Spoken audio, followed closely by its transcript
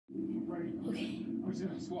Okay. I'm just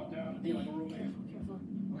gonna squat down and be like a roommate. Careful.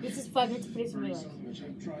 This is 5 minutes of footage from my life.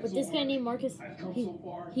 But this guy named Marcus,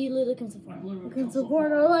 he literally comes so far. He comes so far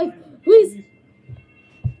in our life. Please.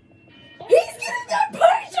 He's getting that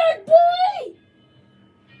paycheck, boy!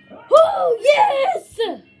 Oh, yes!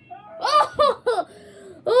 Oh!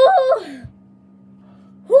 Oh!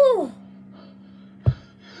 Oh!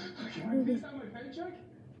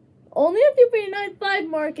 Only if you pay 9.5,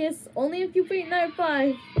 Marcus. Only if you pay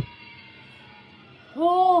 9.5.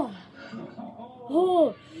 Oh!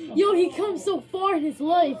 Oh! Yo, he comes so far in his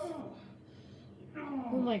life.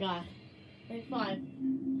 Oh my god. 9.5.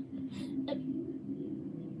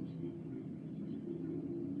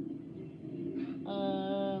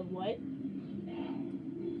 What?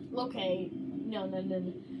 Okay. No.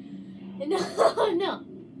 No.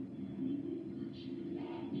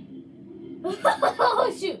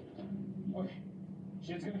 Oh, shoot. Okay.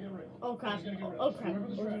 Shit's gonna get real. Oh, crap. Remember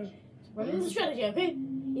the strategy. Remember the strategy, okay?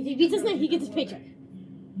 If he beats us now, he gets his paycheck.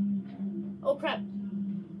 Oh, crap.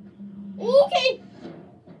 Okay.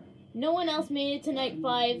 No one else made it to night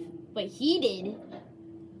 5, but he did.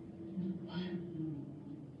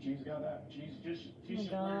 She's got that. She's Oh,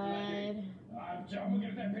 God. I'm gonna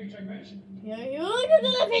get that paycheck, bitch. Yeah, you're gonna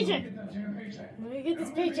get that paycheck. Get that damn paycheck. Let me get this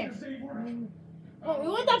paycheck. paycheck. Oh, we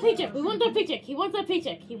want that paycheck. We want that paycheck. He wants that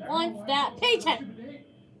paycheck. He wants that paycheck. And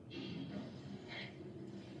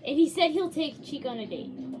he said he'll take Chica on a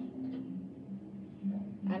date.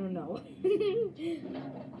 I don't know.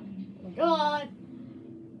 Oh my god.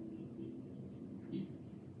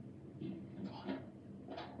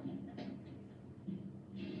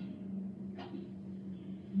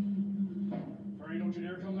 Freddy, don't you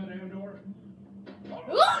dare come that damn door.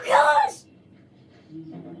 Oh gosh!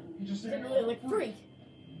 You just He's really like freak.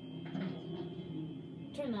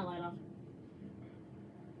 Turn that light off.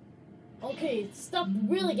 Okay, stop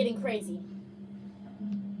really getting crazy.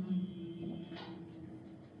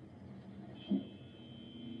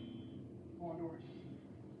 Come on, door.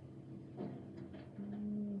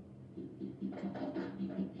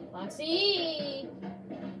 Foxy!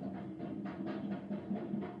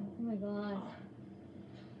 Oh my god.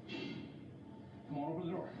 Come on, open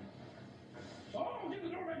the door. Oh, get the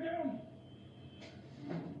door back down.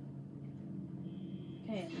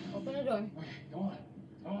 Okay, open the door. Okay, come on.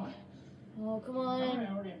 Come on. Oh, come I'm on.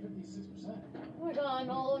 already at 56%. Oh my god,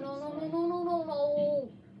 no.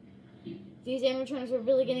 These animatronics are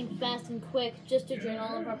really getting fast and quick just to drain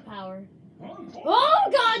all of our power. Oh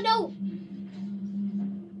god, no!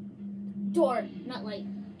 Door, not light.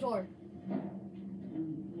 Door.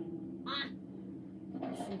 Ah!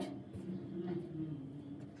 Shoot.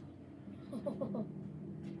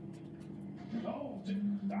 No,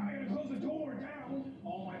 I gotta close the door down.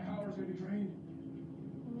 All my power's gonna be drained.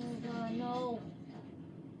 Oh my god, no.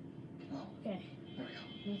 Okay. There we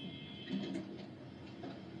go.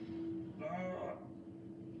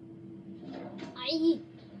 Aye.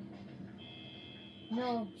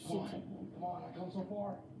 No, Come on, shoot. come on, I've come so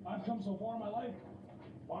far. I've come so far in my life.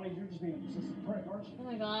 Bonnie, you're just being a persistent prick, aren't you? Oh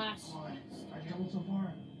my gosh. Come on, I've come so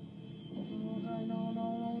far. Oh god, no.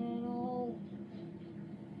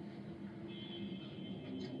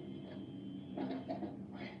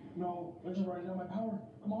 No, they're just writing down my power.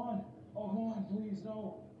 Come on. Oh, come on, please,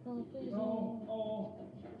 no. Oh, please, No. no. Oh.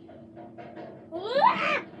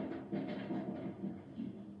 Ah!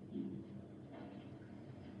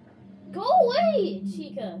 Go away,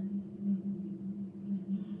 Chica.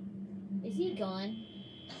 Is he gone?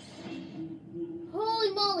 Holy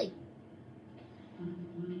moly.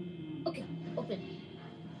 Okay, open.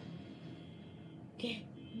 Okay.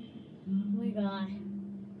 Oh my god.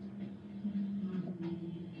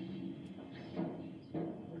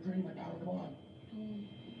 We're draining my power. Come on.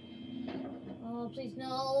 Oh, please,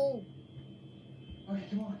 no. Okay,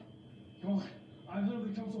 come on. Come on. I've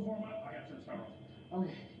literally come so far in my life. I gotta turn this power off.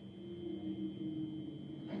 Okay.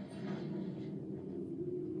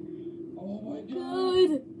 Oh my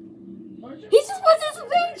god. He just wants his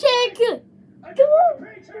paycheck. I Come on.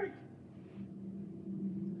 Paycheck.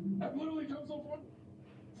 I've literally come so far.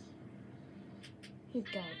 You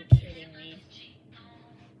gotta be kidding me.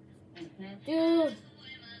 Dude.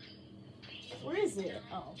 Where is it?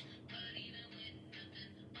 Oh.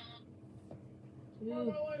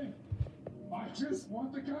 Dude. I just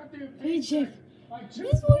want the goddamn Paycheck. I just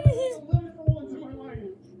This want one is to live for once in my life.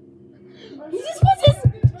 He just wants his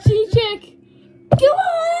paycheck. Come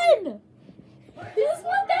on. He just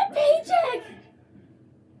wants that paycheck.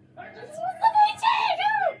 I He just just wants the paycheck.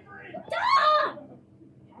 Ah!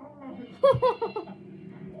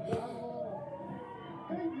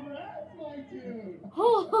 Congrats, my dude.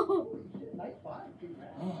 Oh. Night 5,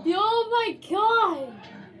 congrats. Yo, god!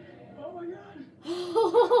 Oh my god!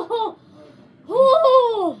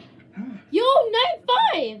 Oh! Yo, night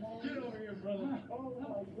 5! Get over here, brother. Oh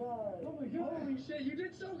my god. Oh my god. Holy shit, you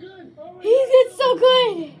did so good. Oh my He did so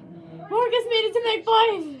good! Marcus made it to night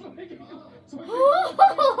 5!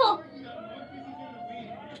 Oh!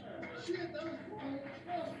 Shit, that was...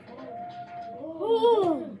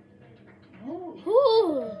 Oh! Oh!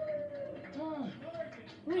 Oh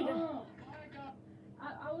my god.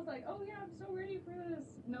 I was like, oh yeah, I'm so ready for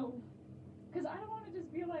this. No. Because I don't want to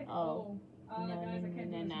just be like, No, guys, I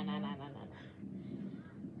can't do this anymore.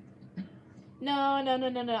 No. I'm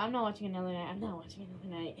not watching another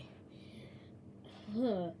night.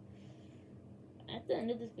 At the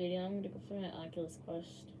end of this video, I'm gonna go for my Oculus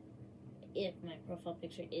Quest. If my profile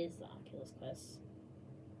picture is the Oculus Quest.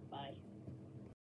 Bye.